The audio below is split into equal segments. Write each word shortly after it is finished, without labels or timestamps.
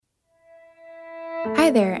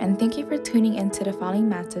Hi there, and thank you for tuning into the following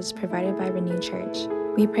message provided by Renew Church.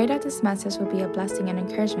 We pray that this message will be a blessing and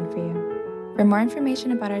encouragement for you. For more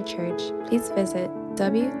information about our church, please visit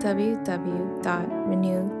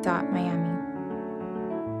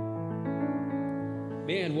www.renew.miami.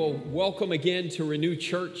 Man, well, welcome again to Renew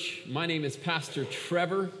Church. My name is Pastor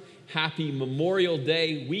Trevor. Happy Memorial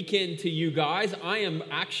Day weekend to you guys. I am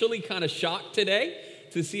actually kind of shocked today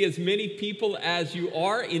to see as many people as you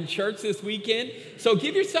are in church this weekend. So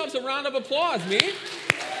give yourselves a round of applause, man.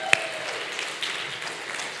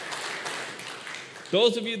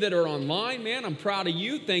 Those of you that are online, man, I'm proud of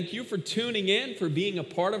you. Thank you for tuning in, for being a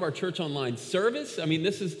part of our church online service. I mean,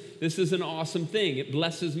 this is an awesome thing. It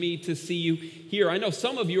blesses me to see you here. I know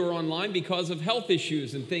some of you are online because of health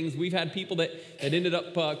issues and things. We've had people that ended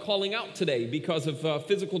up calling out today because of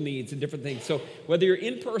physical needs and different things. So whether you're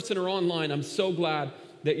in person or online, I'm so glad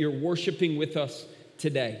that you're worshiping with us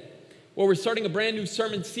today. Well, we're starting a brand new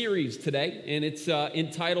sermon series today, and it's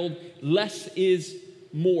entitled Less is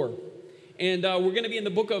More. And we're going to be in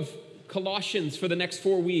the book of Colossians for the next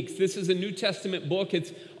 4 weeks. This is a New Testament book.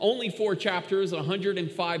 It's only 4 chapters,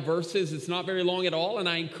 105 verses. It's not very long at all, and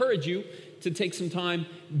I encourage you to take some time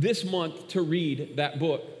this month to read that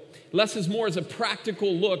book. Less is More is a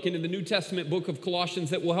practical look into the New Testament book of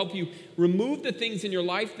Colossians that will help you remove the things in your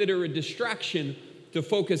life that are a distraction to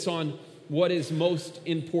focus on what is most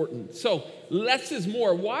important. So, less is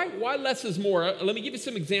more. Why less is more? Let me give you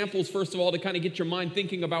some examples, first of all, to kind of get your mind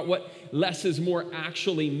thinking about what less is more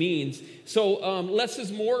actually means. So, less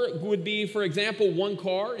is more would be, for example, 1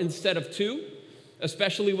 car instead of 2,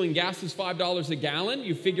 especially when gas is $5 a gallon.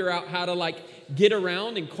 You figure out how to get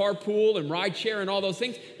around and carpool and ride share and all those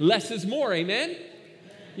things. Less is more, amen?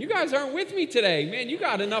 You guys aren't with me today. Man, you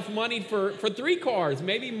got enough money for 3 cars.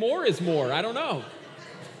 Maybe more is more. I don't know.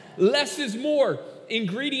 Less is more.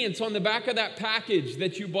 Ingredients on the back of that package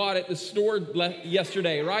that you bought at the store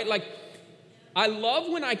yesterday, right? I love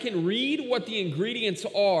when I can read what the ingredients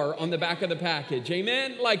are on the back of the package.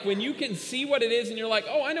 Amen? When you can see what it is and you're like,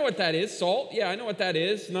 oh, I know what that is. Salt. Yeah, I know what that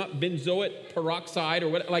is. Not benzoate peroxide or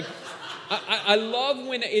what. I love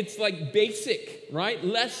when it's basic, right?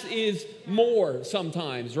 Less is more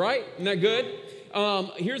sometimes, right? Isn't that good?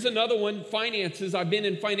 Here's another one, finances. I've been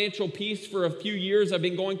in Financial Peace for a few years. I've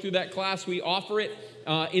been going through that class. We offer it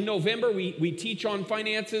in November. We teach on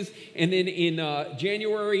finances. And then in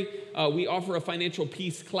January, we offer a Financial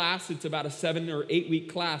Peace class. It's about a 7 or 8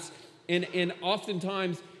 week class. And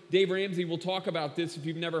oftentimes, Dave Ramsey will talk about this if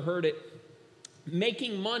you've never heard it.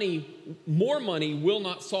 Making more money will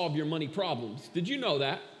not solve your money problems. Did you know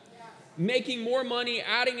that? Making more money,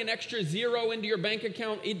 adding an extra zero into your bank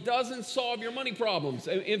account, it doesn't solve your money problems.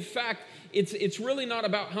 In fact, it's really not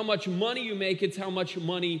about how much money you make, it's how much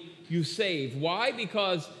money you save. Why?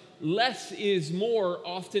 Because less is more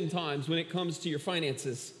oftentimes when it comes to your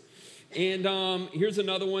finances. And here's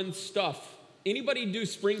another one, stuff. Anybody do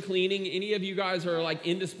spring cleaning? Any of you guys are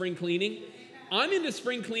into spring cleaning? I'm into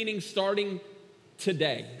spring cleaning starting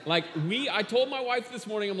today. I told my wife this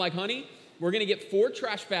morning, I'm like, honey, we're gonna get 4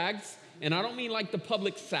 trash bags. And I don't mean the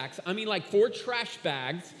public sacks. I mean 4 trash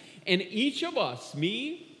bags. And each of us,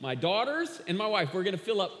 me, my daughters, and my wife, we're going to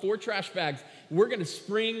fill up 4 trash bags. We're going to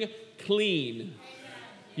spring clean.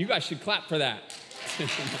 You guys should clap for that.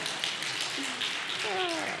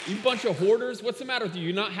 You bunch of hoarders. What's the matter with you?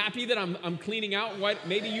 You're not happy that I'm cleaning out?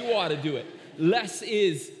 Maybe you ought to do it. Less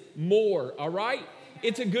is more, all right?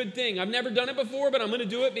 It's a good thing. I've never done it before, but I'm going to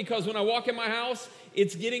do it because when I walk in my house,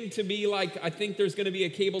 it's getting to be I think there's going to be a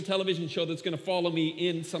cable television show that's going to follow me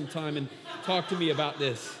in sometime and talk to me about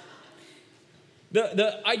this.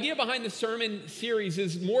 The idea behind the sermon series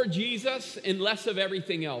is more Jesus and less of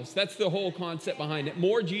everything else. That's the whole concept behind it.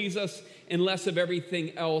 More Jesus and less of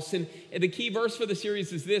everything else. And the key verse for the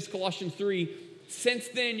series is this, Colossians 3. Since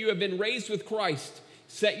then you have been raised with Christ.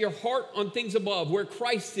 Set your heart on things above, where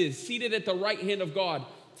Christ is, seated at the right hand of God.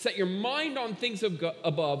 Set your mind on things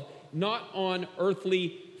above, not on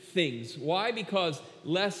earthly things. Why? Because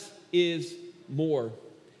less is more.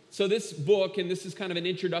 So this book, and this is kind of an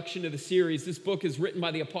introduction to the series, this book is written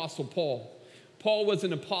by the Apostle Paul. Paul was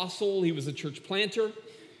an apostle. He was a church planter.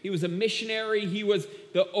 He was a missionary. He was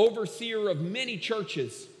the overseer of many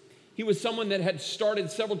churches. He was someone that had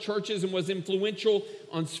started several churches and was influential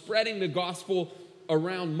on spreading the gospel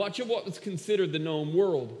around much of what was considered the known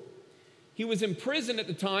world. He was in prison at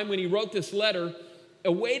the time when he wrote this letter,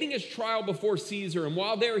 awaiting his trial before Caesar. And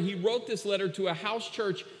while there, he wrote this letter to a house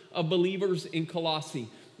church of believers in Colossae.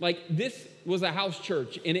 This was a house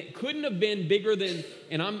church, and it couldn't have been bigger than,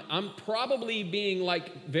 and I'm probably being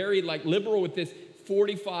very liberal with this,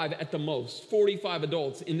 45 at the most, 45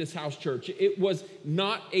 adults in this house church. It was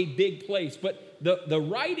not a big place, but the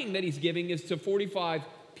writing that he's giving is to 45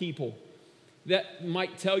 people. That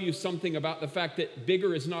might tell you something about the fact that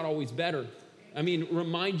bigger is not always better. I mean,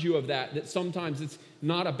 remind you of that sometimes it's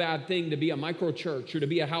not a bad thing to be a micro church or to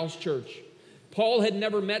be a house church. Paul had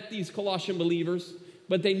never met these Colossian believers,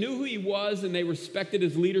 but they knew who he was and they respected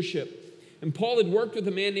his leadership. And Paul had worked with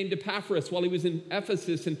a man named Epaphras while he was in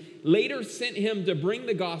Ephesus and later sent him to bring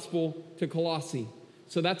the gospel to Colossae.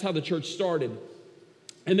 So that's how the church started.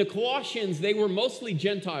 And the Colossians, they were mostly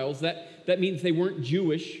Gentiles. That means they weren't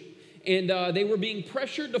Jewish. And they were being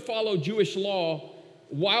pressured to follow Jewish law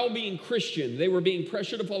while being Christian. They were being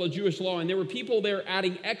pressured to follow Jewish law. And there were people there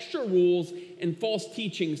adding extra rules and false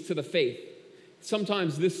teachings to the faith.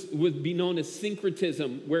 Sometimes this would be known as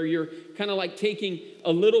syncretism, where you're kind of like taking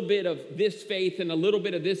a little bit of this faith and a little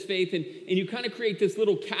bit of this faith, and you kind of create this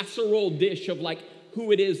little casserole dish of like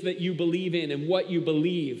who it is that you believe in and what you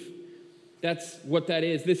believe. That's what that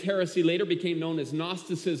is. This heresy later became known as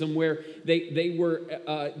Gnosticism, where they were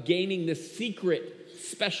gaining this secret,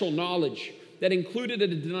 special knowledge that included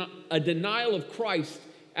a denial of Christ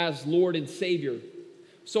as Lord and Savior.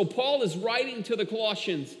 So Paul is writing to the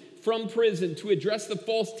Colossians from prison to address the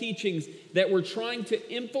false teachings that were trying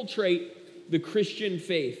to infiltrate the Christian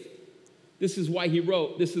faith. This is why he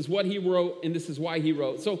wrote. This is what he wrote, and this is why he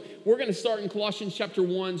wrote. So we're going to start in Colossians chapter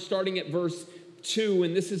 1, starting at verse 2,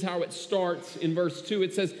 and this is how it starts in verse 2.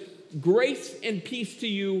 It says, "Grace and peace to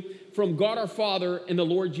you from God our Father and the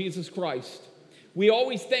Lord Jesus Christ. We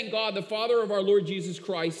always thank God, the Father of our Lord Jesus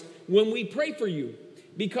Christ, when we pray for you,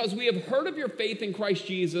 because we have heard of your faith in Christ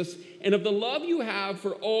Jesus and of the love you have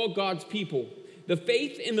for all God's people, the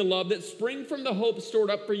faith and the love that spring from the hope stored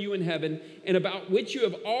up for you in heaven, and about which you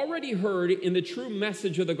have already heard in the true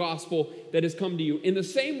message of the gospel that has come to you. In the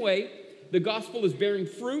same way, the gospel is bearing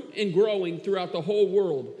fruit and growing throughout the whole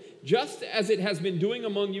world, just as it has been doing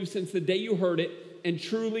among you since the day you heard it and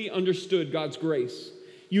truly understood God's grace.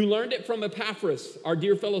 You learned it from Epaphras, our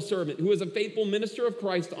dear fellow servant, who is a faithful minister of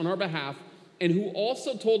Christ on our behalf, and who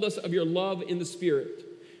also told us of your love in the Spirit.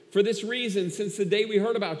 For this reason, since the day we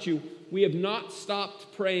heard about you, we have not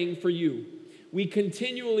stopped praying for you. We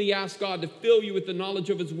continually ask God to fill you with the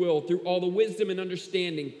knowledge of his will through all the wisdom and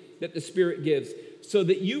understanding that the Spirit gives, so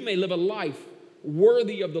that you may live a life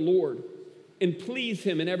worthy of the Lord and please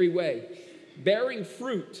him in every way, bearing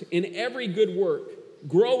fruit in every good work,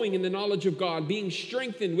 growing in the knowledge of God, being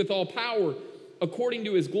strengthened with all power according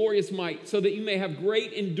to his glorious might, so that you may have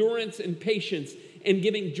great endurance and patience, and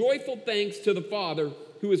giving joyful thanks to the Father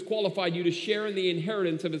who has qualified you to share in the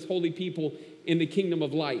inheritance of his holy people in the kingdom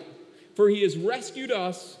of light. For he has rescued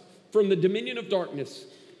us from the dominion of darkness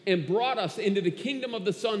and brought us into the kingdom of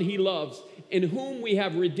the Son he loves, in whom we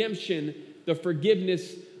have redemption, the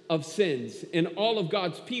forgiveness of sins." And all of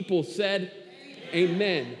God's people said,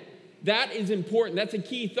 Amen. That is important. That's a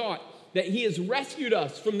key thought, that he has rescued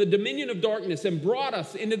us from the dominion of darkness and brought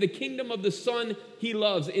us into the kingdom of the Son he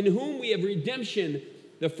loves, in whom we have redemption,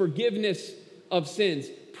 the forgiveness of sins.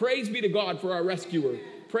 Praise be to God for our rescuer.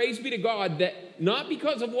 Praise be to God that not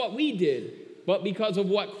because of what we did, but because of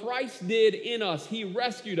what Christ did in us, he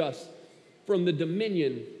rescued us from the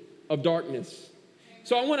dominion of darkness.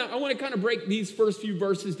 So I want to kind of break these first few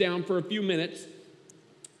verses down for a few minutes.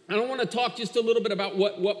 I want to talk just a little bit about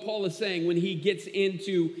what Paul is saying when he gets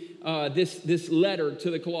into this letter to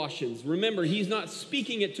the Colossians. Remember, he's not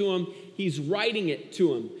speaking it to them, he's writing it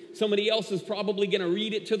to them. Somebody else is probably going to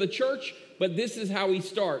read it to the church, but this is how he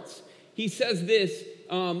starts. He says this,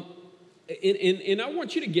 and I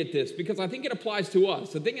want you to get this because I think it applies to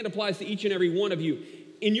us. I think it applies to each and every one of you.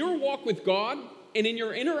 In your walk with God and in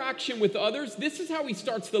your interaction with others, this is how he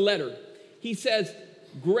starts the letter. He says,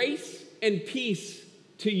 "Grace and peace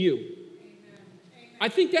to you." Amen. I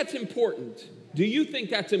think that's important. Do you think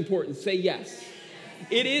that's important? Say yes.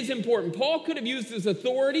 It is important. Paul could have used his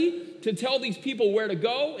authority to tell these people where to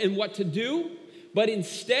go and what to do, but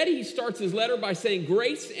instead he starts his letter by saying,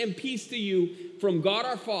 "Grace and peace to you from God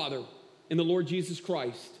our Father and the Lord Jesus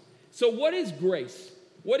Christ." So what is grace?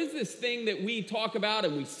 What is this thing that we talk about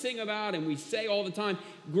and we sing about and we say all the time?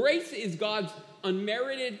 Grace is God's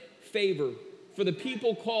unmerited favor for the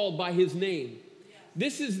people called by his name.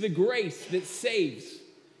 This is the grace that saves.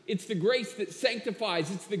 It's the grace that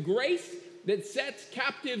sanctifies. It's the grace that sets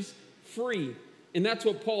captives free. And that's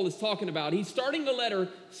what Paul is talking about. He's starting the letter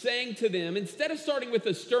saying to them, instead of starting with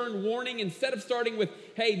a stern warning, instead of starting with,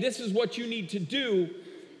 hey, this is what you need to do,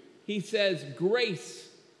 he says, grace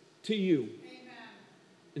to you. Amen.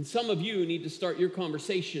 And some of you need to start your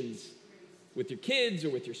conversations with your kids or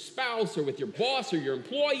with your spouse or with your boss or your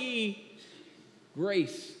employee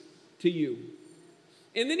Grace to you.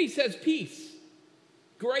 And then he says peace.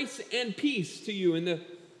 Grace and peace to you in the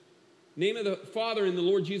name of the Father and the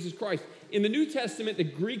Lord Jesus Christ. In the New Testament, the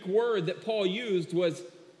Greek word that Paul used was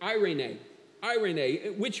eirene,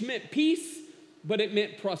 which meant peace, but it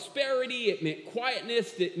meant prosperity, it meant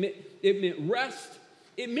quietness, it meant rest.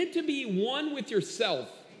 It meant to be one with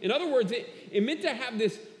yourself. In other words, it meant to have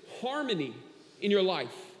this harmony in your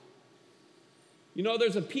life. You know,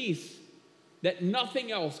 there's a peace that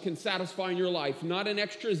nothing else can satisfy in your life. Not an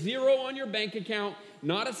extra zero on your bank account,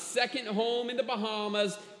 not a second home in the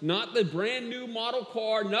Bahamas, not the brand new model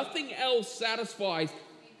car. Nothing else satisfies.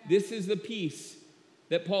 This is the peace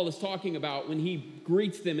that Paul is talking about when he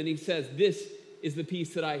greets them and he says, this is the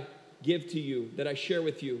peace that I give to you, that I share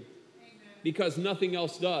with you. Amen. Because nothing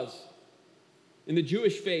else does. In the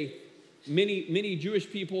Jewish faith, many Jewish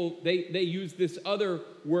people, they use this other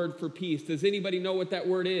word for peace. Does anybody know what that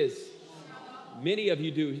word is? Many of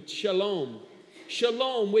you do. Shalom.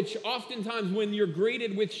 Shalom, which oftentimes when you're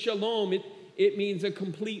greeted with shalom, it means a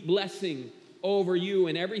complete blessing over you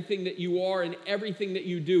and everything that you are and everything that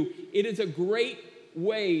you do. It is a great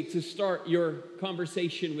way to start your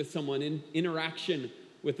conversation with someone, in interaction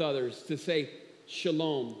with others, to say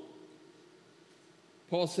shalom.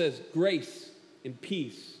 Paul says grace and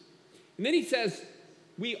peace. And then he says,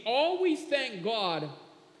 we always thank God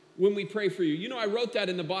when we pray for you. You know, I wrote that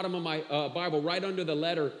in the bottom of my Bible, right under the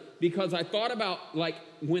letter, because I thought about, like,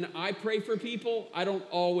 when I pray for people, I don't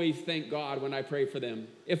always thank God when I pray for them.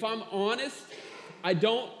 If I'm honest, I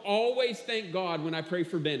don't always thank God when I pray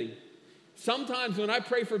for Benny. Sometimes when I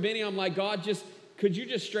pray for Benny, I'm like, God, could you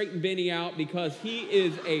just straighten Benny out, because he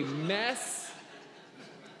is a mess,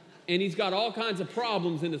 and he's got all kinds of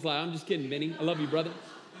problems in his life. I'm just kidding, Benny. I love you, brother.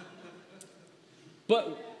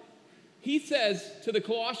 But he says to the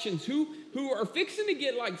Colossians who are fixing to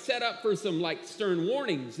get like set up for some like stern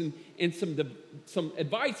warnings and some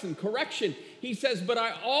advice and correction. He says, but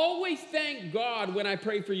I always thank God when I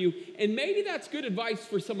pray for you. And maybe that's good advice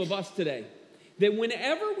for some of us today. That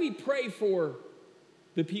whenever we pray for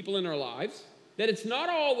the people in our lives, that it's not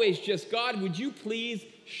always just, God, would you please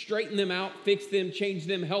straighten them out, fix them, change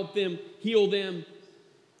them, help them, heal them.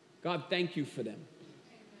 God, thank you for them.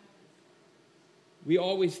 We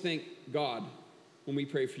always thank God when we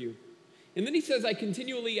pray for you. And then he says, I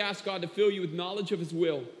continually ask God to fill you with knowledge of his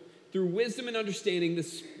will through wisdom and understanding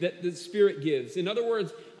that the Spirit gives. In other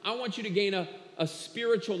words, I want you to gain a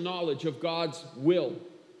spiritual knowledge of God's will,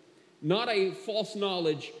 not a false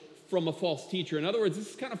knowledge from a false teacher. In other words,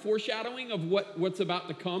 this is kind of foreshadowing of what's about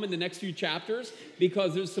to come in the next few chapters,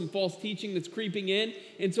 because there's some false teaching that's creeping in.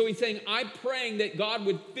 And so he's saying, I'm praying that God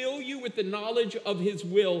would fill you with the knowledge of his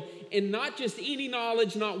will, and not just any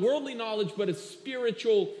knowledge, not worldly knowledge, but a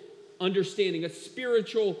spiritual understanding, a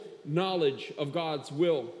spiritual knowledge of God's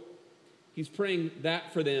will. He's praying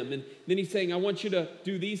that for them. And then he's saying, I want you to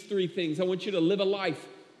do these three things. I want you to live a life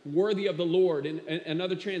worthy of the Lord. And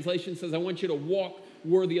another translation says, I want you to walk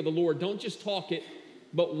worthy of the Lord. Don't just talk it,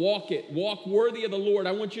 but walk it. Walk worthy of the Lord.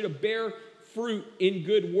 I want you to bear fruit in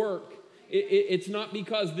good work. It's not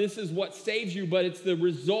because this is what saves you, but it's the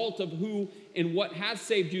result of who and what has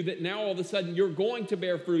saved you, that now all of a sudden you're going to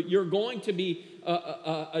bear fruit. You're going to be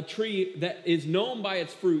a tree that is known by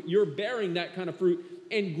its fruit. You're bearing that kind of fruit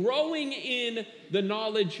and growing in the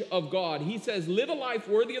knowledge of God. He says, live a life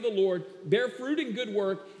worthy of the Lord, bear fruit in good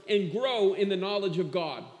work, and grow in the knowledge of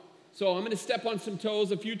God. So I'm going to step on some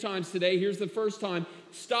toes a few times today. Here's the first time.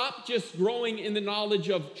 Stop just growing in the knowledge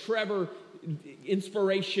of Trevor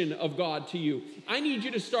inspiration of God to you. I need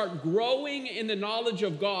you to start growing in the knowledge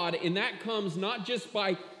of God, and that comes not just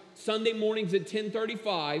by Sunday mornings at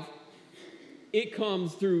 10:35. It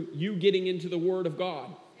comes through you getting into the Word of God.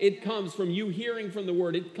 It comes from you hearing from the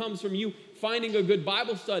Word. It comes from you finding a good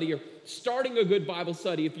Bible study or starting a good Bible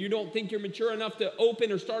study. If you don't think you're mature enough to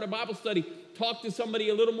open or start a Bible study, talk to somebody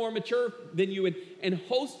a little more mature than you and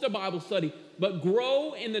host a Bible study. But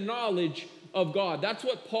grow in the knowledge of God. That's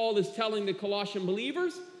what Paul is telling the Colossian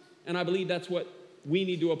believers, and I believe that's what we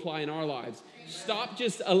need to apply in our lives. Amen. Stop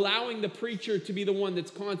just allowing the preacher to be the one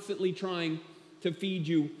that's constantly trying to feed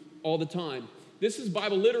you all the time. This is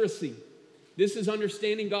Bible literacy. This is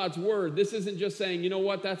understanding God's word. This isn't just saying, you know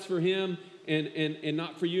what, that's for him and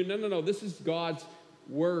not for you. No. This is God's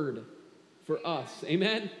word for us.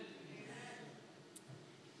 Amen?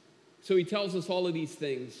 So he tells us all of these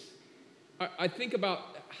things. I think about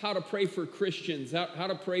how to pray for Christians, how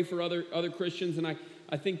to pray for other Christians, and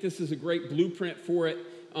I think this is a great blueprint for it.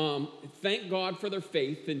 Thank God for their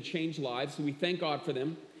faith and change lives. So we thank God for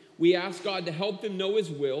them. We ask God to help them know his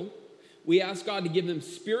will. We ask God to give them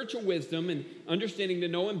spiritual wisdom and understanding to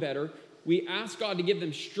know him better. We ask God to give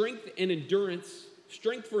them strength and endurance,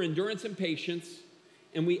 strength for endurance and patience,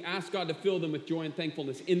 and we ask God to fill them with joy and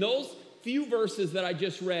thankfulness. In those few verses that I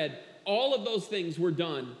just read, all of those things were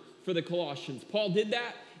done for the Colossians. Paul did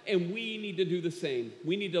that, and we need to do the same.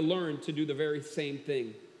 We need to learn to do the very same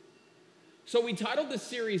thing. So we titled this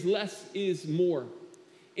series, Less is More.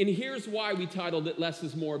 And here's why we titled it Less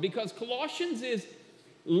is More. Because Colossians is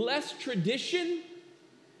less tradition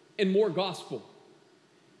and more gospel.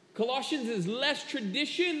 Colossians is less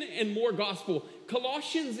tradition and more gospel.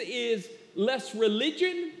 Colossians is less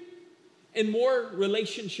religion and more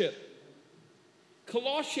relationship.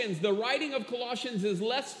 Colossians, the writing of Colossians is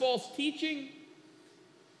less false teaching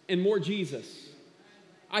and more Jesus.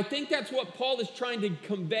 I think that's what Paul is trying to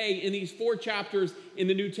convey in these 4 chapters in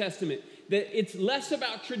the New Testament. That it's less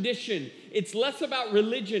about tradition, it's less about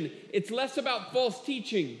religion, it's less about false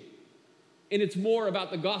teaching, and it's more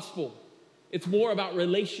about the gospel. It's more about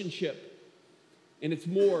relationship, and it's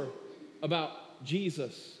more about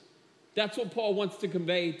Jesus. That's what Paul wants to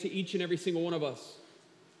convey to each and every single one of us.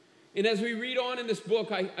 And as we read on in this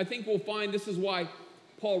book, I think we'll find this is why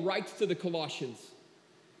Paul writes to the Colossians.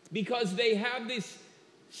 Because they have these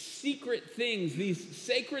secret things, these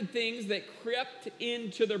sacred things that crept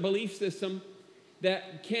into their belief system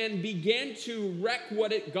that can begin to wreck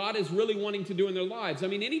what God is really wanting to do in their lives. I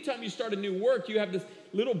mean, anytime you start a new work, you have this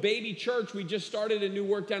little baby church. We just started a new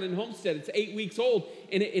work down in Homestead. It's 8 weeks old,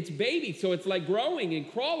 and it's baby, so it's like growing and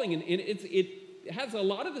crawling, and it has a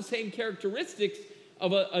lot of the same characteristics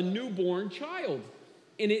of a newborn child.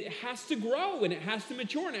 And it has to grow, and it has to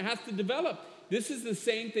mature, and it has to develop. This is the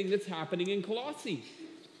same thing that's happening in Colossae.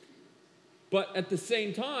 But at the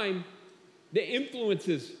same time, the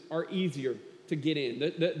influences are easier to get in.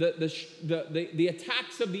 The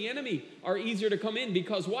attacks of the enemy are easier to come in.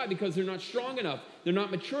 Because why? Because they're not strong enough. They're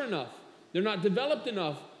not mature enough. They're not developed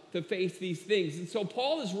enough to face these things. And so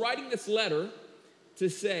Paul is writing this letter to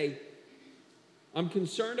say, I'm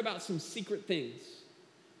concerned about some secret things.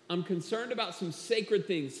 I'm concerned about some sacred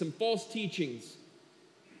things, some false teachings.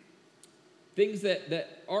 Things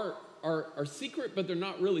that are secret, but they're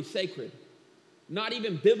not really sacred. Not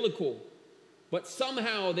even biblical, but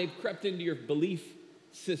somehow they've crept into your belief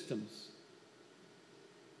systems.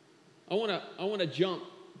 I want to jump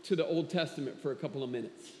to the Old Testament for a couple of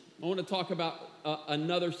minutes. I want to talk about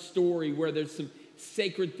another story where there's some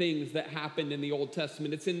sacred things that happened in the Old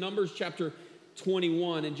Testament. It's in Numbers chapter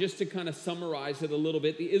 21, and just to kind of summarize it a little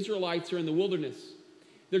bit, the Israelites are in the wilderness.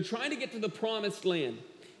 They're trying to get to the promised land.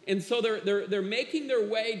 And so they're making their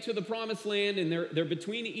way to the promised land, and they're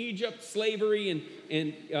between Egypt, slavery,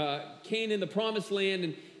 and Canaan, the promised land,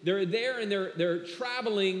 and they're there and they're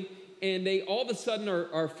traveling, and they all of a sudden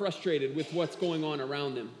are frustrated with what's going on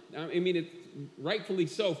around them. I mean, it's rightfully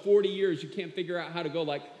so. 40 years, you can't figure out how to go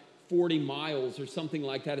like 40 miles or something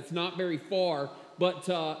like that. It's not very far, but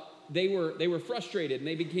they were frustrated, and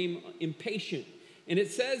they became impatient. And it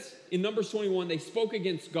says in Numbers 21, they spoke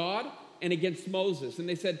against God and against Moses. And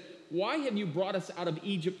they said, why have you brought us out of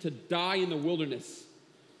Egypt to die in the wilderness?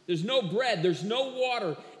 There's no bread, there's no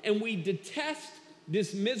water, and we detest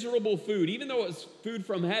this miserable food. Even though it was food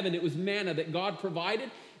from heaven, it was manna that God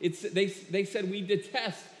provided. They said, we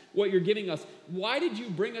detest what you're giving us. Why did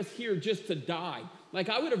you bring us here just to die? Like,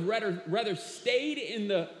 I would have rather stayed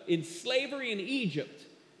in slavery in Egypt,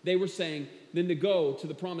 they were saying, than to go to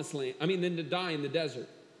the promised land. Than to die in the desert.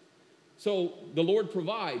 So the Lord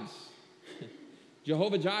provides.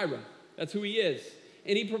 Jehovah Jireh, that's who he is.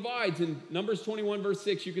 And he provides. In Numbers 21, verse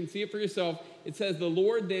 6, you can see it for yourself. It says, the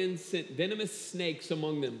Lord then sent venomous snakes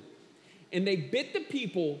among them. And they bit the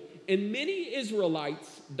people, and many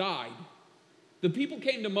Israelites died. The people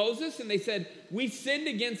came to Moses, and they said, we sinned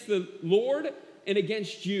against the Lord and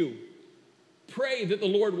against you. Pray that the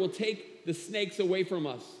Lord will take the snakes away from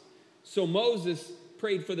us. So Moses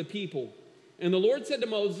prayed for the people. And the Lord said to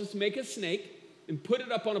Moses, make a snake and put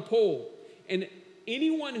it up on a pole. And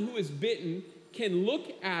anyone who is bitten can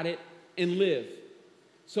look at it and live.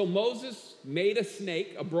 So Moses made a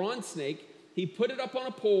snake, a bronze snake. He put it up on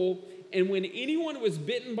a pole, and when anyone was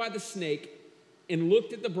bitten by the snake and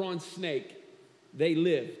looked at the bronze snake, they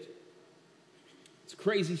lived. It's a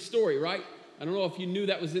crazy story, right? I don't know if you knew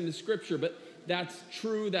that was in the scripture, but that's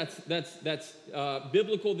true. That's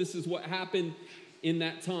biblical. This is what happened in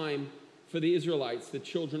that time for the Israelites, the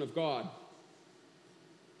children of God.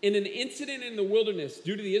 In an incident in the wilderness,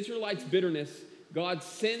 due to the Israelites' bitterness, God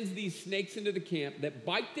sends these snakes into the camp that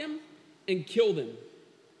bite them and kill them.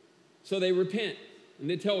 So they repent, and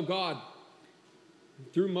they tell God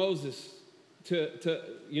through Moses to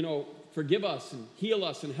forgive us and heal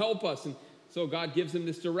us and help us. And So God gives them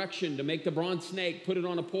this direction to make the bronze snake, put it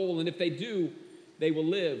on a pole, and if they do, they will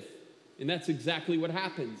live. And that's exactly what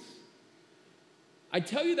happens. I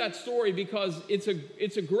tell you that story because it's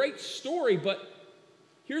a great story, but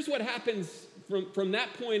here's what happens from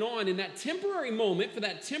that point on. In that temporary moment, for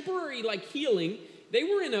that temporary healing, they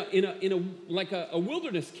were in a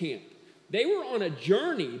wilderness camp. They were on a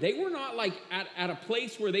journey. They were not at a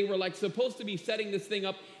place where they were supposed to be setting this thing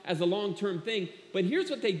up as a long-term thing. But here's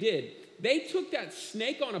what they did. They took that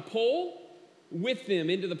snake on a pole with them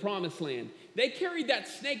into the promised land. They carried that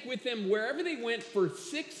snake with them wherever they went for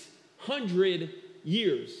 600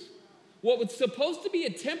 years. What was supposed to be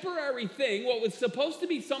a temporary thing, what was supposed to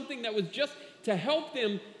be something that was just to help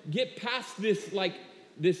them get past this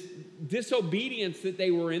disobedience that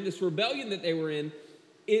they were in, this rebellion that they were in,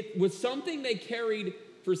 it was something they carried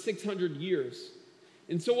for 600 years.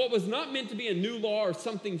 And so what was not meant to be a new law or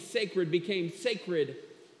something sacred became sacred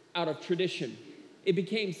out of tradition. It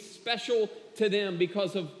became special to them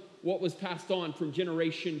because of what was passed on from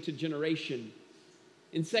generation to generation.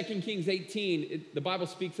 In 2 Kings 18, the Bible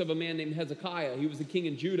speaks of a man named Hezekiah. He was a king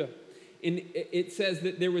in Judah. And it says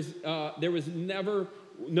that there was never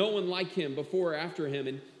no one like him before or after him.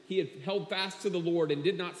 And he had held fast to the Lord and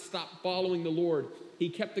did not stop following the Lord. He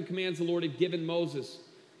kept the commands the Lord had given Moses.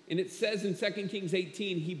 And it says in 2 Kings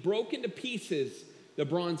 18, he broke into pieces the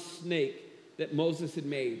bronze snake that Moses had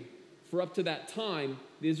made. For up to that time,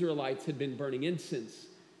 the Israelites had been burning incense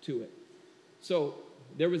to it. So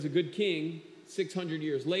there was a good king 600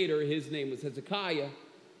 years later. His name was Hezekiah,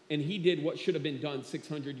 and he did what should have been done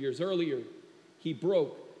 600 years earlier. He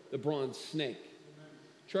broke the bronze snake. Amen.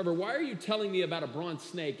 Trevor, why are you telling me about a bronze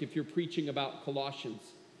snake if you're preaching about Colossians?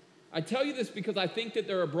 I tell you this because I think that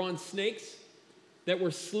there are bronze snakes that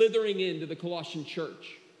were slithering into the Colossian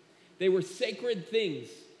church. They were sacred things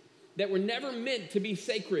that were never meant to be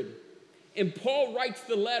sacred. And Paul writes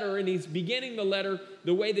the letter, and he's beginning the letter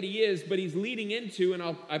the way that he is, but he's leading into, and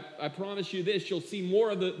I promise you this, you'll see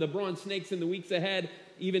more of the bronze snakes in the weeks ahead.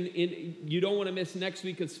 You don't want to miss next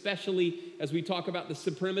week, especially as we talk about the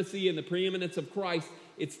supremacy and the preeminence of Christ.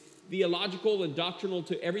 It's theological and doctrinal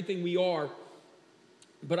to everything we are.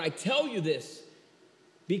 But I tell you this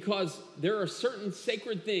because there are certain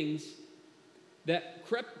sacred things that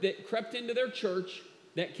crept into their church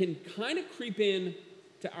that can kind of creep in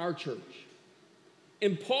to our church.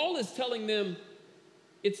 And Paul is telling them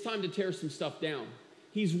it's time to tear some stuff down.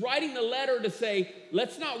 He's writing the letter to say,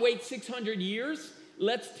 let's not wait 600 years.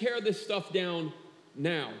 Let's tear this stuff down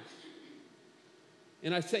now.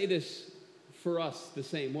 And I say this for us the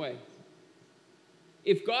same way.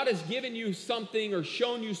 If God has given you something or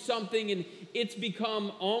shown you something and it's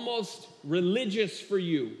become almost religious for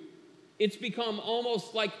you, it's become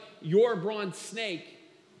almost like your bronze snake,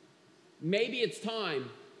 maybe it's time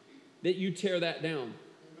that you tear that down.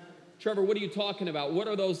 Amen. Trevor, what are you talking about? What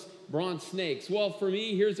are those bronze snakes? Well, for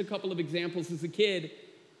me, here's a couple of examples. As a kid,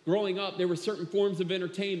 growing up, there were certain forms of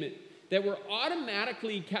entertainment that were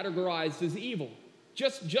automatically categorized as evil,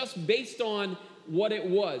 just based on what it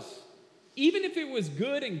was. Even if it was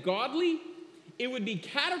good and godly, it would be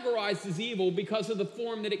categorized as evil because of the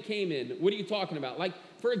form that it came in. What are you talking about? Like,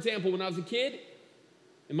 for example, when I was a kid,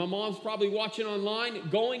 and my mom's probably watching online,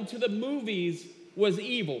 going to the movies was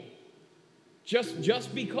evil.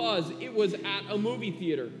 Just because it was at a movie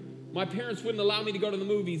theater. My parents wouldn't allow me to go to the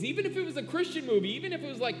movies, even if it was a Christian movie, even if it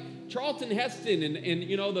was like Charlton Heston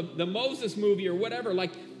and the Moses movie or whatever.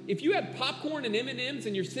 Like, if you had popcorn and M&Ms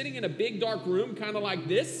and you're sitting in a big dark room kind of like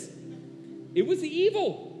this, it was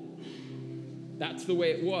evil. That's the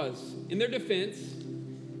way it was. In their defense,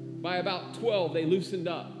 by about 12, they loosened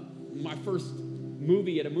up. My first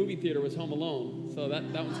movie at a movie theater was Home Alone, so that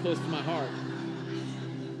one's close to my heart.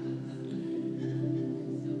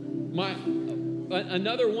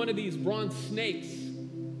 Another one of these bronze snakes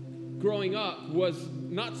growing up was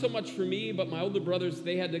not so much for me, but my older brothers,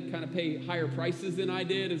 they had to kind of pay higher prices than I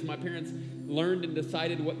did as my parents learned and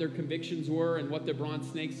decided what their convictions were and what their bronze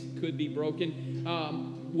snakes could be broken,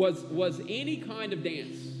 was any kind of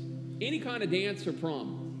dance or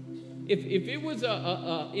prom. If it was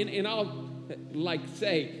and I'll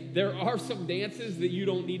say, there are some dances that you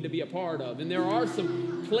don't need to be a part of, and there are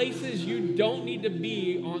some places you don't need to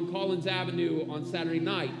be on Collins Avenue on Saturday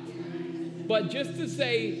night. But just to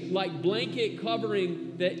say, like, blanket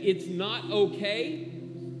covering that it's not okay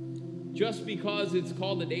just because it's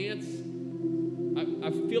called a dance,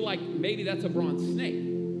 I feel like maybe that's a bronze snake.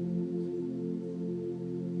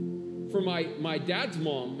 For my dad's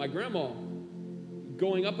mom, my grandma,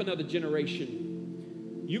 going up another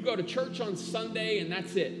generation, you go to church on Sunday and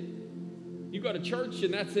that's it. You go to church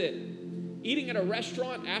and that's it. Eating at a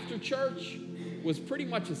restaurant after church was pretty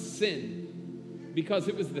much a sin because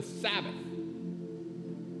it was the Sabbath.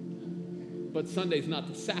 But Sunday's not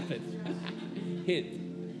the Sabbath.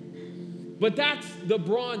 Hint. But that's the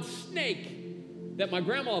bronze snake that my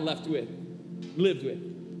grandma lived with.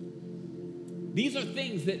 These are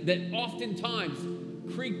things that oftentimes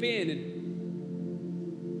creep in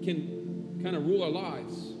and can kind of rule our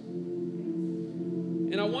lives.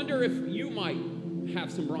 And I wonder if you might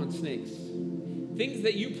have some bronze snakes. Things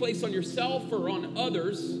that you place on yourself or on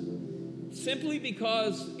others simply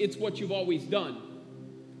because it's what you've always done.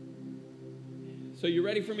 So you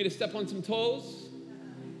ready for me to step on some toes?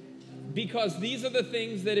 Because these are the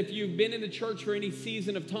things that if you've been in the church for any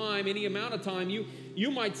season of time, any amount of time,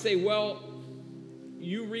 you might say, well,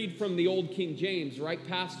 you read from the old King James, right,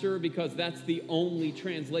 Pastor? Because that's the only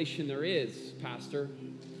translation there is, Pastor.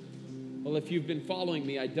 Well, if you've been following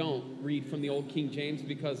me, I don't read from the old King James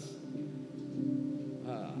because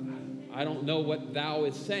I don't know what thou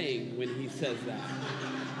is saying when he says that.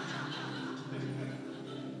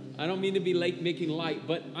 I don't mean to be making light,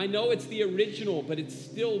 but I know it's the original, but it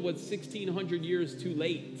still was 1,600 years too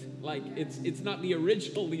late. Like, it's not the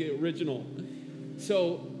original.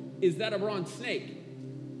 So, is that a bronze snake?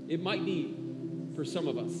 It might be for some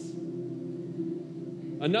of us.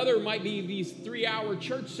 Another might be these 3-hour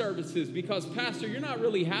church services because, Pastor, you're not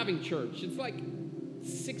really having church. It's like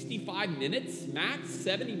 65 minutes, max,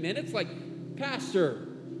 70 minutes. Like, Pastor,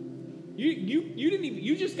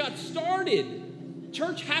 you just got started.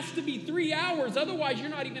 Church has to be 3 hours, otherwise you're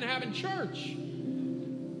not even having church.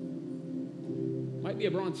 Might be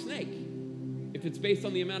a bronze snake if it's based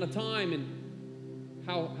on the amount of time and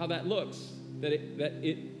how that looks, that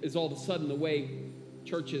it is all of a sudden the way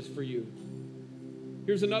church is for you.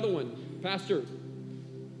 Here's another one. Pastor,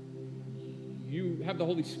 you have the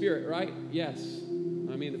Holy Spirit, right? Yes.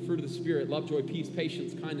 I mean, the fruit of the Spirit, love, joy, peace,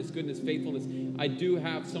 patience, kindness, goodness, faithfulness. I do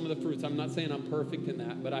have some of the fruits. I'm not saying I'm perfect in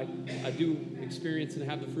that, but I do experience and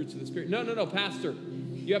have the fruits of the Spirit. No, Pastor.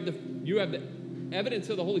 You have the evidence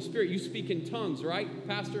of the Holy Spirit. You speak in tongues, right,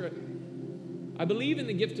 Pastor? I believe in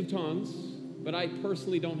the gift of tongues, but I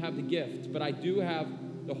personally don't have the gift. But I do have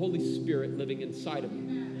the Holy Spirit living inside of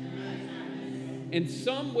me. And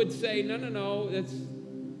some would say, no,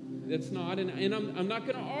 that's not. And I'm not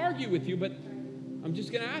going to argue with you, but I'm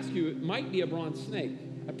just going to ask you, it might be a bronze snake.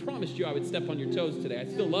 I promised you I would step on your toes today. I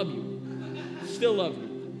still love you. Still love you.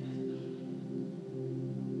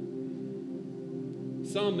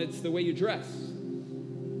 Some, it's the way you dress.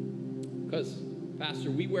 Because,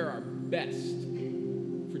 Pastor, we wear our best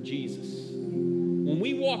for Jesus. When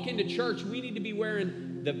we walk into church, we need to be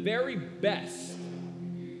wearing the very best.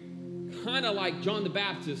 Kind of like John the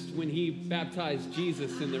Baptist when he baptized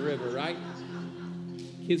Jesus in the river, right?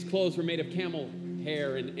 His clothes were made of camel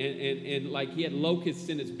hair and like he had locusts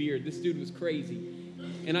in his beard. This dude was crazy.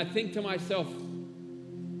 And I think to myself,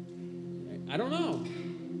 I don't know.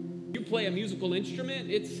 You play a musical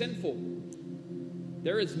instrument, it's sinful.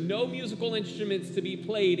 There is no musical instruments to be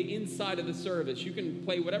played inside of the service. You can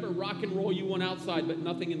play whatever rock and roll you want outside, but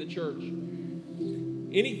nothing in the church.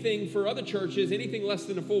 Anything for other churches, anything less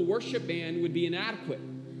than a full worship band would be inadequate.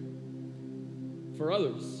 For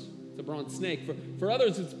others, it's a bronze snake. For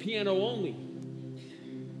others, it's piano only,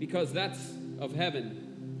 because that's of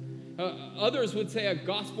heaven. Others would say a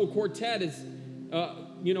gospel quartet is,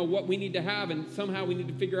 what we need to have, and somehow we need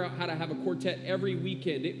to figure out how to have a quartet every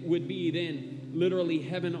weekend. It would be then literally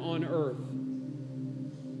heaven on earth.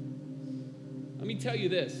 Let me tell you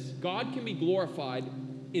this. God can be glorified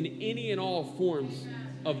in any and all forms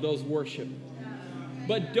of those worship.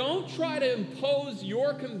 But don't try to impose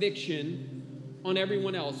your conviction on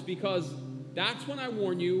everyone else, because that's when I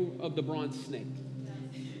warn you of the bronze snake.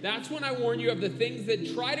 That's when I warn you of the things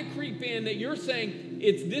that try to creep in that you're saying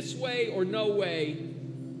it's this way or no way.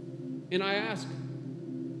 And I ask,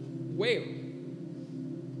 where?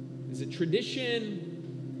 Is it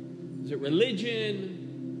tradition? Is it religion?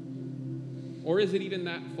 Or is it even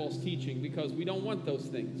that false teaching? Because we don't want those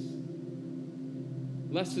things.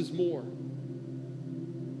 Less is more.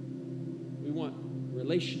 We want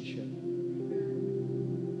relationship.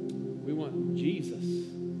 We want Jesus.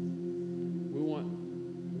 We want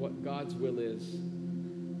what God's will is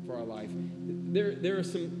for our life. There are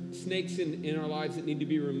some snakes in our lives that need to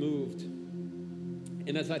be removed.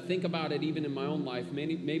 And as I think about it, even in my own life,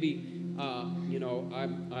 maybe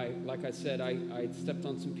like I said, I stepped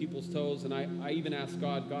on some people's toes, and I even asked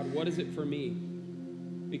God, what is it for me?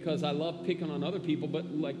 Because I love picking on other people, but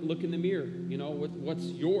like, look in the mirror. What's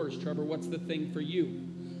yours, Trevor? What's the thing for you?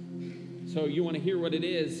 So you want to hear what it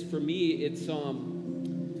is? For me, it's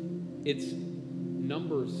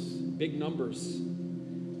Numbers big numbers.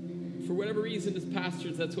 For whatever reason, as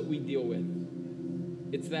pastors, that's what we deal with.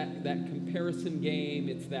 It's that comparison game.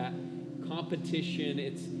 It's that competition.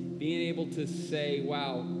 It's being able to say,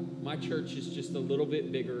 wow, my church is just a little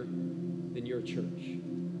bit bigger than your church.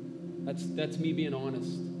 That's me being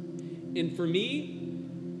honest. And for me,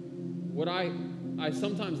 what I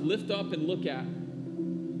sometimes lift up and look at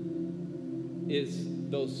is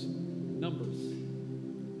those numbers.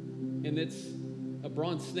 And it's a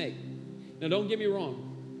bronze snake. Now, don't get me wrong.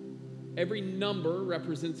 Every number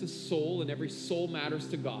represents a soul, and every soul matters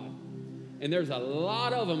to God. And there's a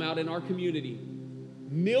lot of them out in our community,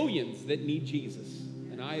 millions that need Jesus,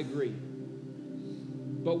 and I agree.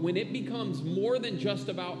 But when it becomes more than just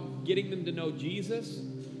about getting them to know Jesus,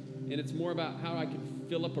 and it's more about how I can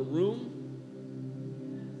fill up a room,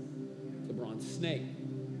 it's a bronze snake.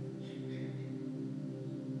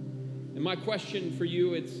 And my question for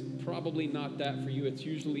you, it's probably not that for you. It's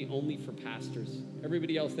usually only for pastors.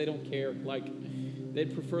 Everybody else, they don't care. Like,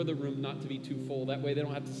 they'd prefer the room not to be too full. That way they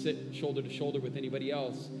don't have to sit shoulder to shoulder with anybody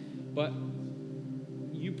else. But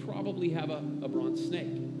you probably have a bronze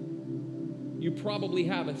snake. You probably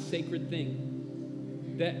have a sacred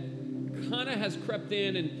thing that kind of has crept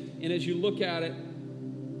in, and as you look at it,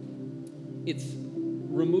 it's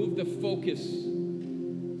removed the focus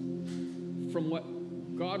from what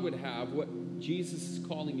God would have, what Jesus is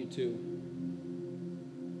calling you to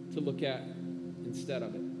look at instead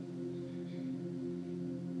of it.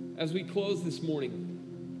 As we close this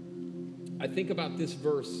morning, I think about this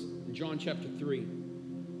verse in John chapter 3.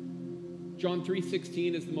 John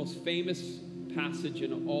 3:16 is the most famous passage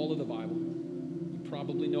in all of the Bible. You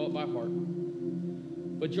probably know it by heart.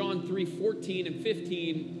 But John 3:14 and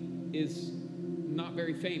 15 is not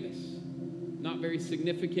very famous, not very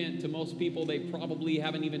significant to most people. They probably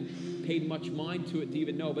haven't even paid much mind to it to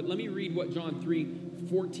even know. But let me read what John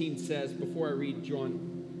 3:14 says before I read John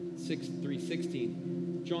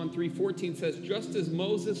 3:16. John 3:14 says, "Just as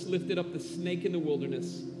Moses lifted up the snake in the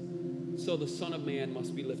wilderness, so the Son of Man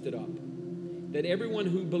must be lifted up, that everyone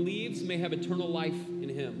who believes may have eternal life in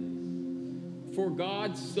him. For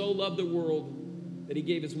God so loved the world that he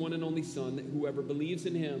gave his one and only Son, that whoever believes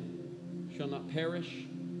in him shall not perish,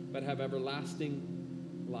 but have everlasting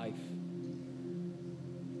life."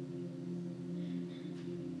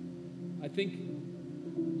 I think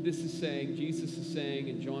this is saying, Jesus is saying,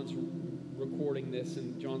 and John's recording this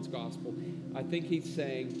in John's gospel, I think he's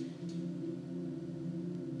saying,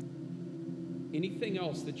 anything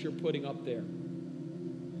else that you're putting up there,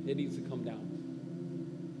 it needs to come down.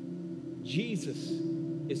 Jesus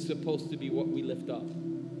is supposed to be what we lift up.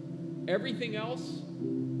 Everything else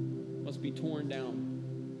must be torn down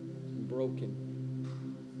and broken.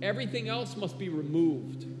 Everything else must be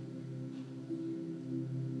removed.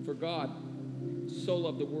 For God so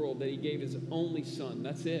loved the world that he gave his only Son.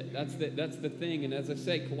 That's it. That's the thing. And as I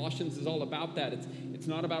say, Colossians is all about that. It's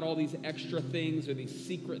not about all these extra things or these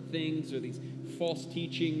secret things or these false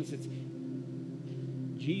teachings. It's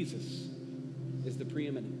Jesus is the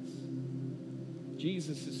preeminence.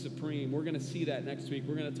 Jesus is supreme. We're going to see that next week.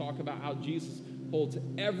 We're going to talk about how Jesus holds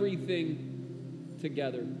everything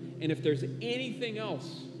together. And if there's anything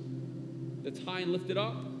else that's high and lifted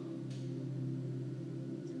up,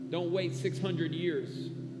 don't wait 600 years.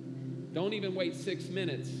 Don't even wait 6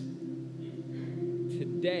 minutes.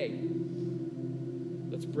 Today,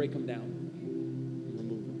 let's break them down and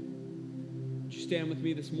remove them. Would you stand with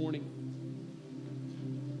me this morning?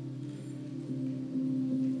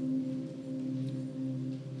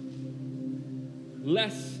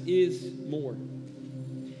 Less is more.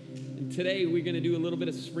 And today we're going to do a little bit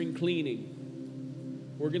of spring cleaning.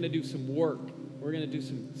 We're going to do some work. We're going to do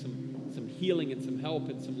some healing and some help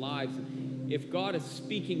and some lives. If God is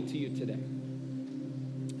speaking to you today,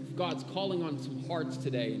 if God's calling on some hearts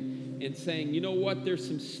today and saying, you know what, there's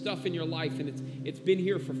some stuff in your life and it's been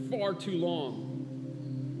here for far too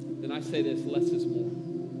long, then I say this, less is more.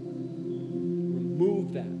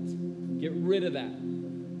 Remove that. Get rid of that.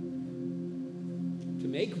 To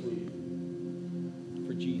make room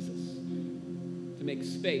for Jesus. To make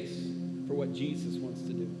space for what Jesus wants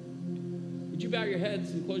to do. Would you bow your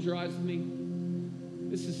heads and close your eyes with me?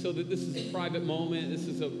 This is so that this is a private moment. This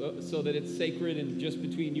is so that it's sacred and just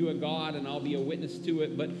between you and God, and I'll be a witness to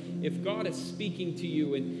it. But if God is speaking to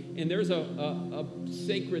you and there's a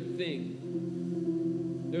sacred thing,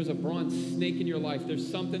 there's a bronze snake in your life, there's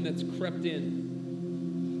something that's crept in,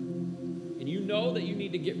 and you know that you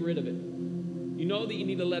need to get rid of it. You know that you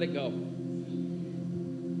need to let it go.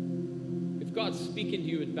 If God's speaking to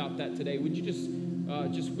you about that today, would you just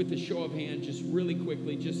with a show of hands, just really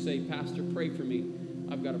quickly, just say, Pastor, pray for me.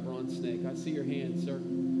 I've got a bronze snake. I see your hand, sir.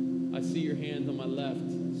 I see your hands on my left,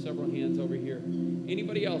 several hands over here.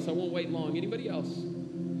 Anybody else? I won't wait long. Anybody else?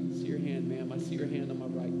 I see your hand, ma'am. I see your hand on my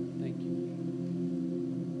right. Thank you.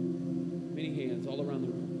 Many hands all around the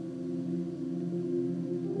room.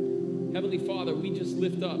 Heavenly Father, we just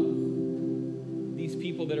lift up these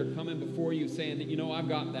people that are coming before you saying that, I've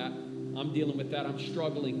got that. I'm dealing with that. I'm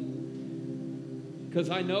struggling. Because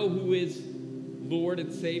I know who is Lord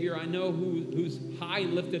and Savior. I know who's high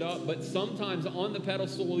and lifted up, but sometimes on the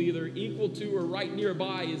pedestal, either equal to or right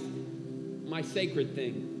nearby, is my sacred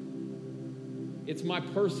thing. It's my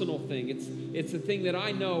personal thing. It's a thing that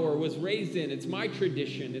I know or was raised in. It's my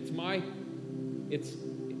tradition. It's my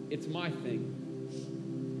thing.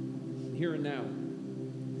 Here and now,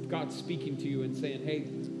 God's speaking to you and saying, hey,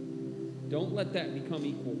 don't let that become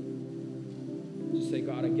equal. Just say,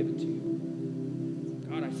 God, I give it to you.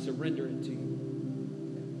 God, I surrender it to you.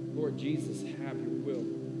 Lord Jesus, have your will.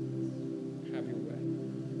 Have your way.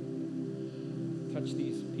 Touch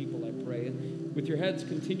these people, I pray. And with your heads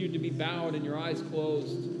continued to be bowed and your eyes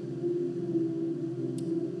closed,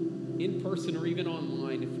 in person or even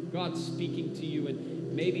online, if God's speaking to you,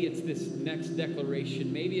 and maybe it's this next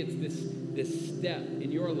declaration, maybe it's this step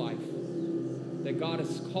in your life that God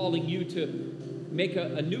is calling you to make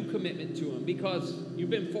a new commitment to Him because you've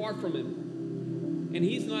been far from Him. And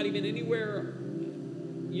He's not even anywhere,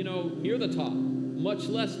 near the top, much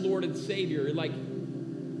less Lord and Savior. Like,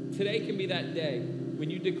 today can be that day when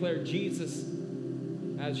you declare Jesus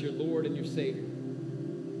as your Lord and your Savior.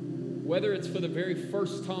 Whether it's for the very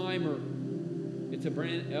first time or it's a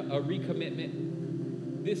recommitment,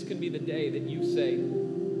 this can be the day that you say,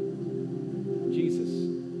 Jesus,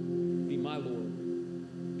 be my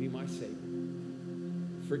Lord, be my Savior.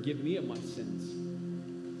 Forgive me of my sins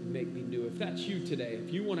and make me new. If that's you today,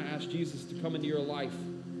 if you want to ask Jesus to come into your life,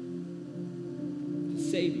 to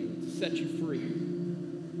save you, to set you free,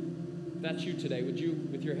 if that's you today, would you,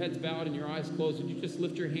 with your heads bowed and your eyes closed, would you just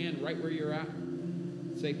lift your hand right where you're at?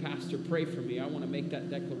 Say, Pastor, pray for me. I want to make that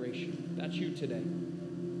declaration. If that's you today,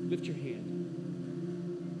 lift your hand.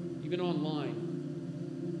 Even online,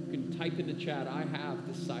 you can type in the chat, I have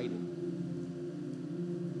decided.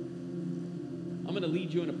 I'm going to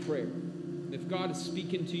lead you in a prayer. If God is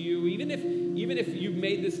speaking to you, even if you've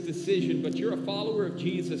made this decision, but you're a follower of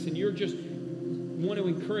Jesus and you're just want to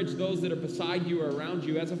encourage those that are beside you or around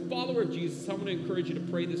you, as a follower of Jesus, I want to encourage you to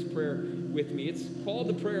pray this prayer with me. It's called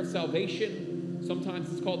the prayer of salvation.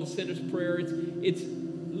 Sometimes it's called the sinner's prayer. It's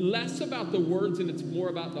less about the words and it's more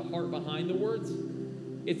about the heart behind the words.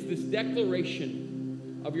 It's this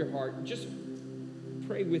declaration of your heart. Just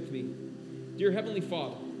pray with me. Dear Heavenly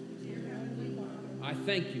Father, I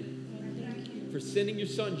thank you for sending your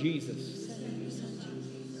Son, Jesus,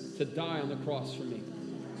 to die on the cross for me.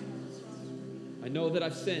 I know that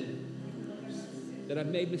I've sinned, that I've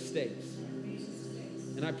made mistakes,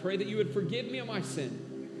 and I pray that you would forgive me of my sin,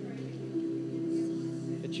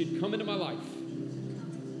 that you'd come into my life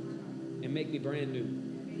and make me brand new.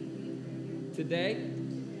 Today,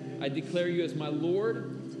 I declare you as my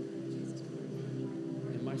Lord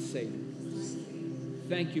and my Savior.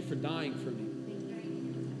 Thank you for dying for me.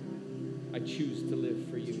 I choose to live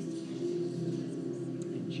for you.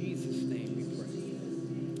 In Jesus' name we pray.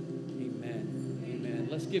 Amen. Amen.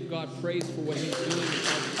 Let's give God praise for what He's doing in our lives.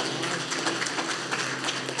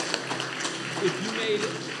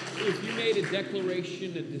 If you made a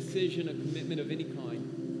declaration, a decision, a commitment of any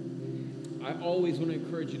kind, I always want to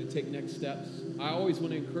encourage you to take next steps. I always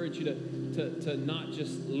want to encourage you to not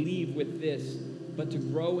just leave with this, but to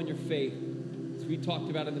grow in your faith. As we talked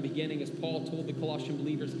about in the beginning, as Paul told the Colossian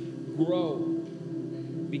believers, grow,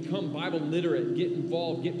 become Bible literate, get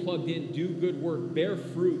involved, get plugged in, do good work, bear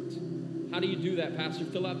fruit. How do you do that, Pastor?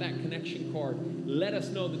 Fill out that connection card. Let us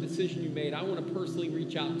know the decision you made. I want to personally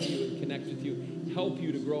reach out to you and connect with you, help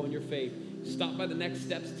you to grow in your faith. Stop by the Next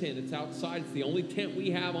Steps tent. It's outside. It's the only tent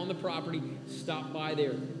we have on the property. Stop by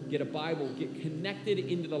there. Get a Bible. Get connected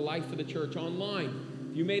into the life of the church online.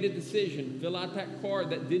 If you made a decision, fill out that card,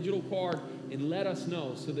 that digital card, and let us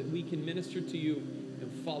know so that we can minister to you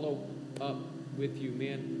and follow up with you,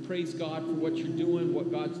 man. Praise God for what you're doing, what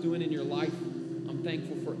God's doing in your life. I'm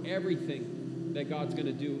thankful for everything that God's going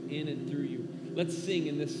to do in and through you. Let's sing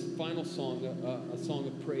in this final song, a song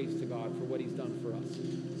of praise to God for what He's done for us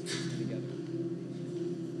together.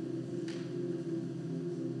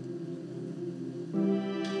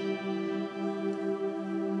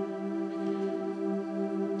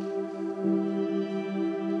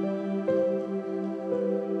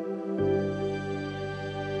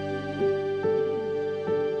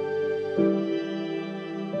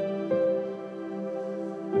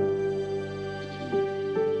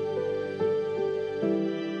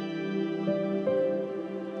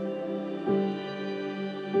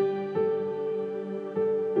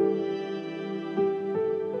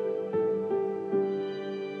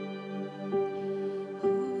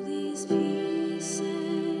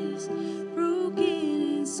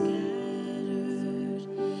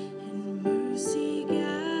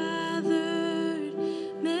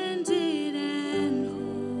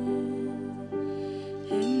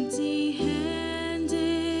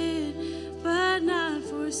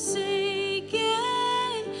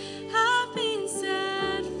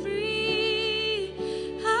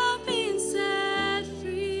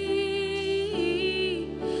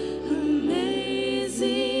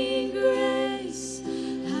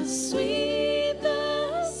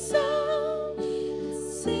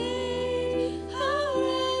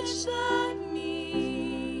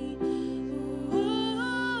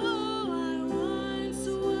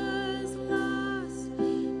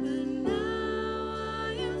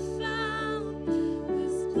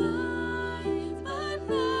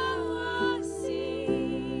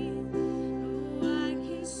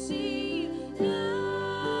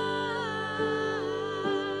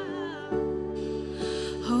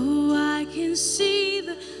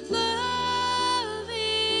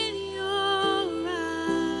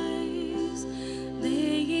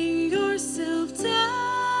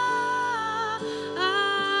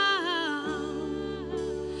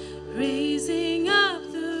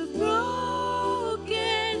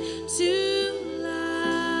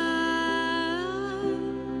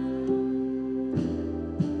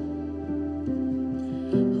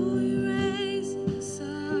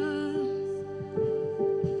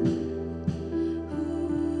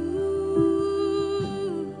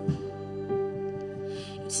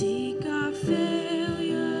 Take our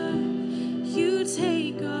failure, you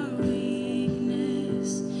take our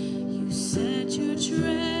weakness, you set your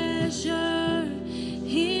treasure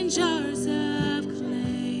in jars of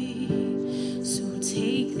clay. So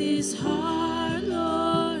take this heart,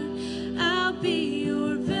 Lord, I'll be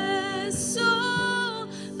your vessel,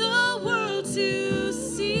 the world to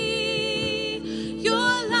see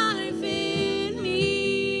your life in me.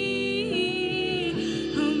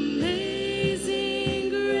 Amazing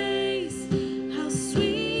grace, how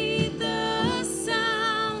sweet the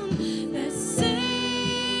sound that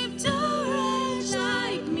saved a wretch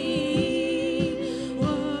like me.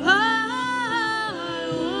 Oh, I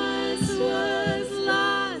once was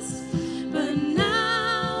lost, but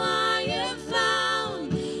now I am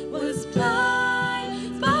found. Was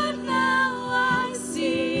blind, but now I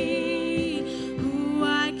see. Oh,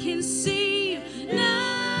 I can see now.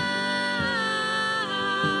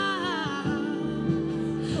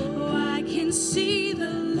 Oh, I can see the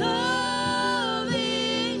love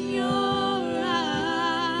in your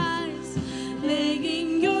eyes,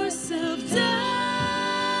 laying yourself down,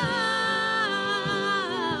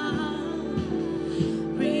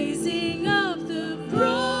 raising up the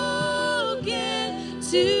broken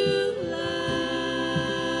to life.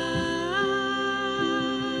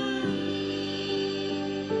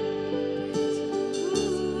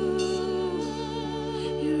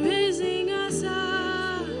 You're raising us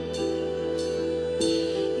up.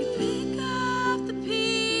 You pick up the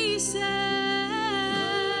pieces.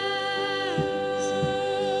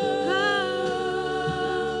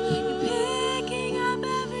 Oh, you're picking up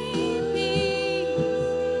every piece,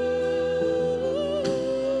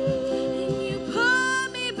 and you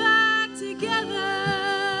put me back together.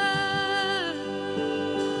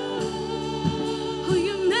 Oh,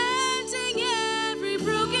 you're mending every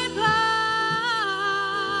broken part.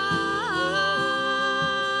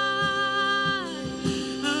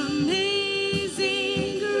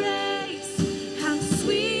 Amazing grace, how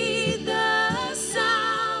sweet the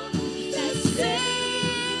sound that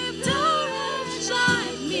saved a wretch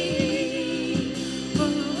like me.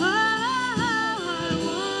 Oh, I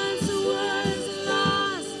once was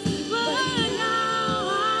lost, but now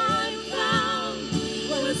I'm found.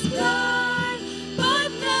 Was blind, but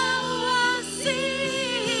now I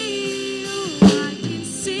see. Oh, I can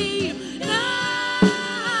see you now.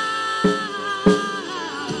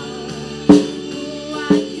 Oh,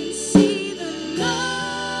 I can see the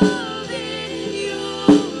love in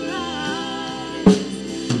your eyes,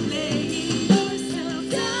 laying yourself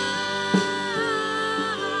down.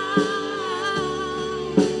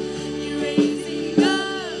 You're raising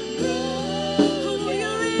up. Oh,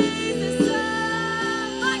 you're raising us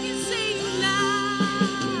up. I can see you now.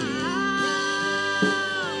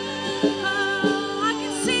 Oh, I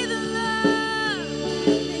can see the love.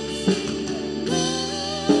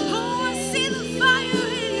 Oh, I see the fire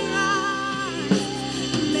in your eyes,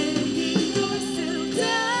 laying yourself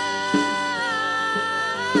down.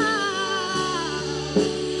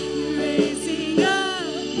 You're raising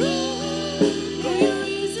up. Oh, you're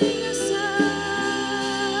raising us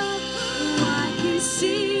up. Oh, I can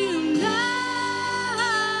see you now.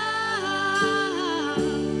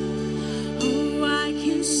 Oh, I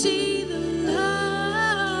can see the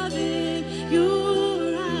love in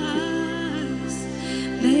your eyes,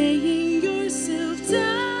 laying yourself down,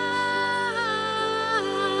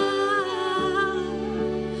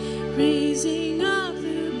 raising up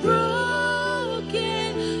the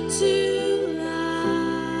broken to life.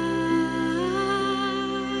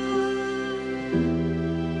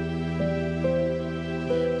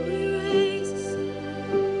 We raise us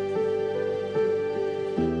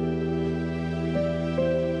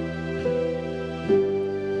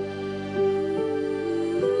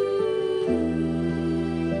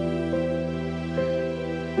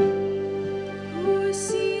Oh, I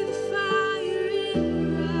see the fire in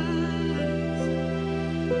your eyes.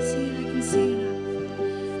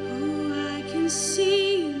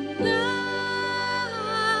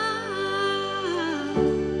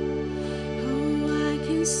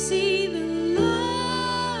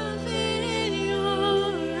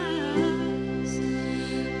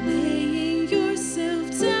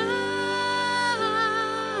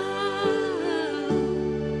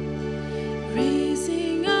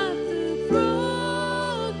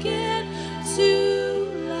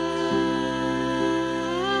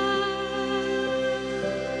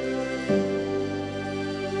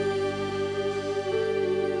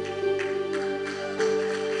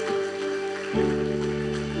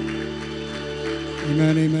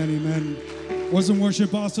 Amen, amen, amen. Wasn't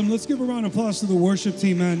worship awesome? Let's give a round of applause to the worship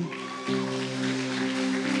team, man.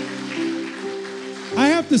 I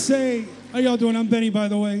have to say, how y'all doing? I'm Benny, by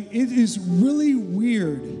the way. It is really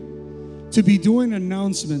weird to be doing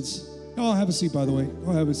announcements. Y'all have a seat, by the way.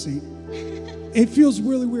 Y'all have a seat. It feels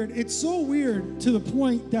really weird. It's so weird to the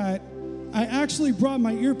point that I actually brought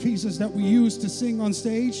my earpieces that we use to sing on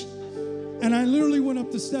stage, and I literally went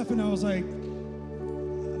up to Steph and I was like,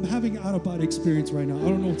 I'm having an out-of-body experience right now. I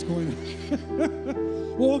don't know what's going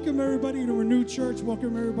on. Well, welcome everybody to Renewed Church.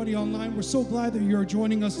 Welcome everybody online. We're so glad that you're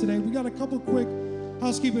joining us today. We got a couple quick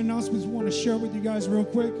housekeeping announcements we want to share with you guys real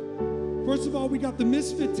quick. First of all, we got the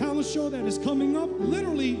Misfit Talent Show that is coming up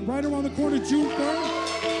literally right around the corner, June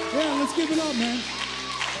 3rd. Yeah, let's give it up, man.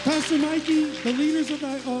 Pastor Mikey, the leaders of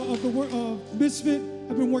Misfit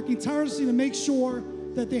have been working tirelessly to make sure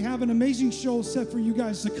that they have an amazing show set for you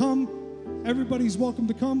guys to come. Everybody's welcome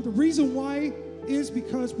to come. The reason why is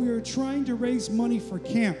because we are trying to raise money for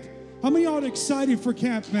camp. How many of y'all are excited for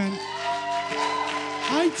camp, man?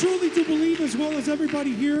 I truly do believe, as well as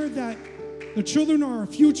everybody here, that the children are our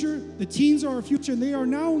future, the teens are our future, and they are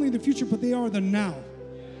not only the future, but they are the now.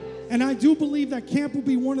 And I do believe that camp will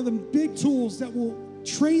be one of the big tools that will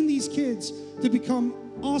train these kids to become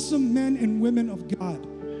awesome men and women of God.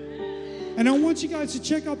 And I want you guys to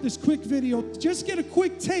check out this quick video, just get a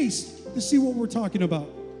quick taste to see what we're talking about.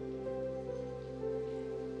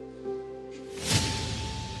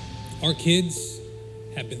 Our kids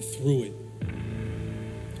have been through it.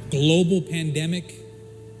 Global pandemic,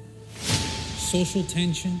 social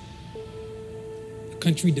tension, a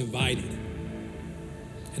country divided.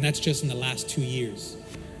 And that's just in the last 2 years.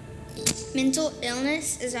 Mental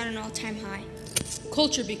illness is at an all-time high.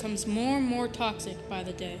 Culture becomes more and more toxic by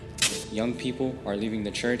the day. Young people are leaving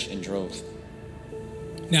the church in droves.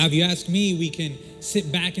 Now, if you ask me, we can sit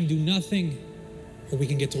back and do nothing, or we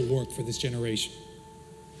can get to work for this generation.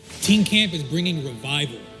 Teen Camp is bringing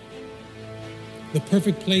revival. The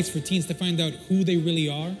perfect place for teens to find out who they really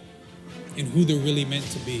are and who they're really meant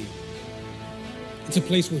to be. It's a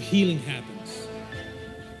place where healing happens,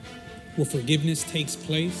 where forgiveness takes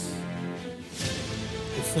place,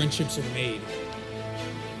 where friendships are made,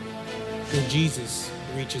 where Jesus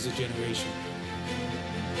reaches a generation.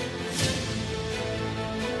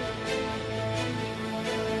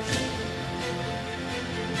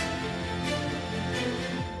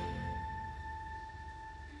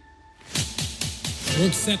 We're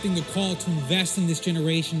accepting the call to invest in this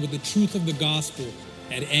generation with the truth of the gospel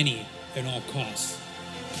at any and all costs.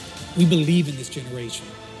 We believe in this generation.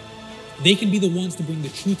 They can be the ones to bring the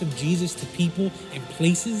truth of Jesus to people and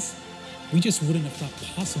places we just wouldn't have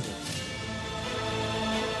thought possible.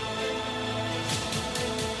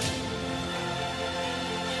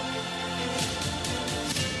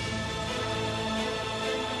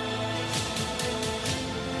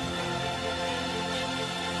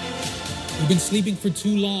 We've been sleeping for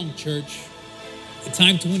too long, church. The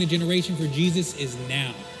time to win a generation for Jesus is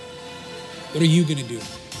now. What are you going to do?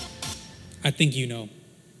 I think you know.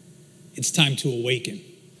 It's time to awaken.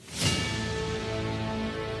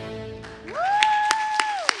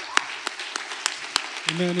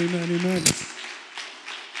 Amen, amen, amen.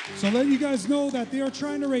 So let you guys know that they are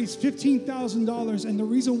trying to raise $15,000, and the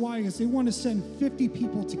reason why is they want to send 50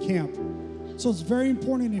 people to camp. So it's very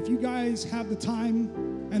important. If you guys have the time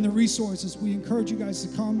and the resources, we encourage you guys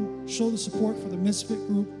to come, show the support for the Misfit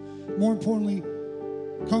group. More importantly,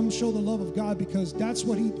 come show the love of God, because that's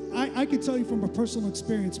what I can tell you from a personal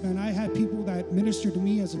experience, man. I had people that ministered to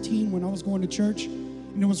me as a teen when I was going to church,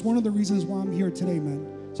 and it was one of the reasons why I'm here today, man.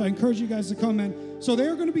 So I encourage you guys to come, man. So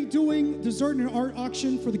they're going to be doing dessert and art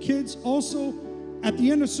auction for the kids. Also, at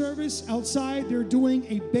the end of service, outside, they're doing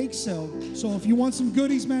a bake sale. So if you want some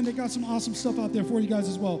goodies, man, they got some awesome stuff out there for you guys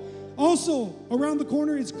as well. Also, around the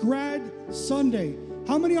corner is Grad Sunday.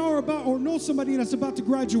 How many are about or know somebody that's about to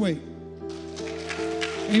graduate?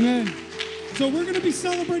 Amen. So we're going to be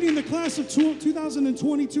celebrating the class of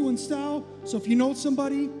 2022 in style. So if you know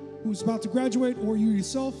somebody who's about to graduate, or you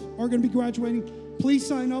yourself are going to be graduating, please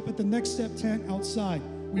sign up at the Next Step tent outside.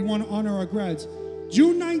 We want to honor our grads.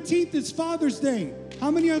 June 19th is Father's Day.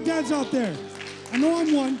 How many are dads out there? I know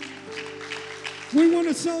I'm one. We want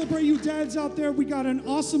to celebrate you dads out there. We got an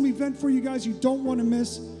awesome event for you guys you don't want to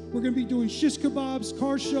miss. We're going to be doing shish kebabs,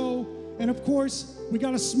 car show, and of course, we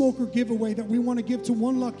got a smoker giveaway that we want to give to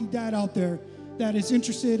one lucky dad out there that is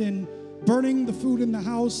interested in burning the food in the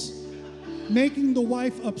house, making the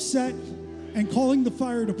wife upset, and calling the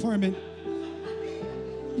fire department.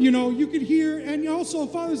 You know, you could hear, and also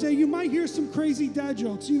Father's Day, you might hear some crazy dad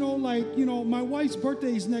jokes. You know, like, my wife's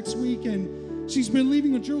birthday is next week, and She's been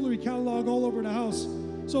leaving a jewelry catalog all over the house.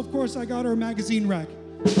 So, of course, I got her a magazine rack.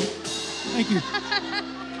 Thank you.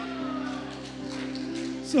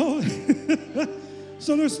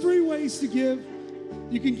 So there's 3 ways to give.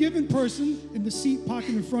 You can give in person in the seat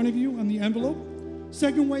pocket in front of you on the envelope.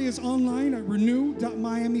 Second way is online at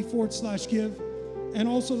renew.miami/give. And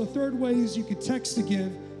also the third way is you could text to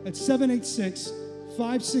give at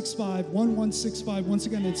 786-565-1165. Once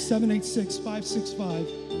again, it's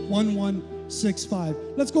 786-565-1165.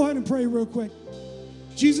 Let's go ahead and pray real quick.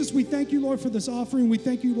 Jesus, we thank you, Lord, for this offering. We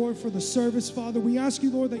thank you, Lord, for the service, Father. We ask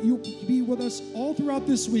you, Lord, that you be with us all throughout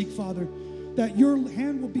this week, Father, that your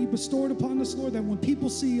hand will be bestowed upon us, Lord, that when people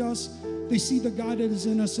see us, they see the God that is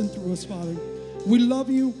in us and through us, Father. We love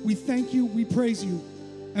you, we thank you, we praise you,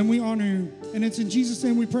 and we honor you. And it's in Jesus'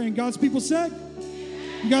 name we pray. And God's people said,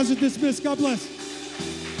 you guys are dismissed. God bless.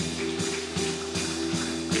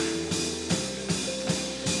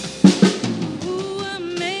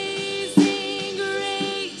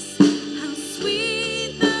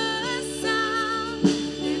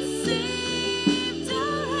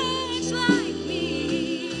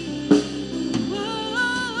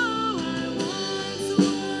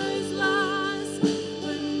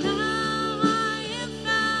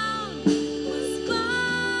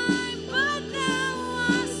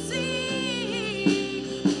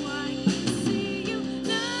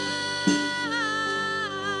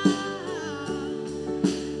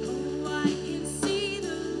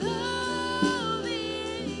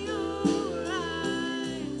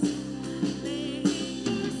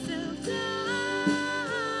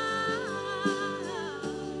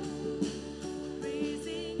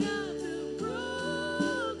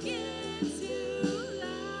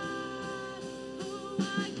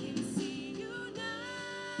 I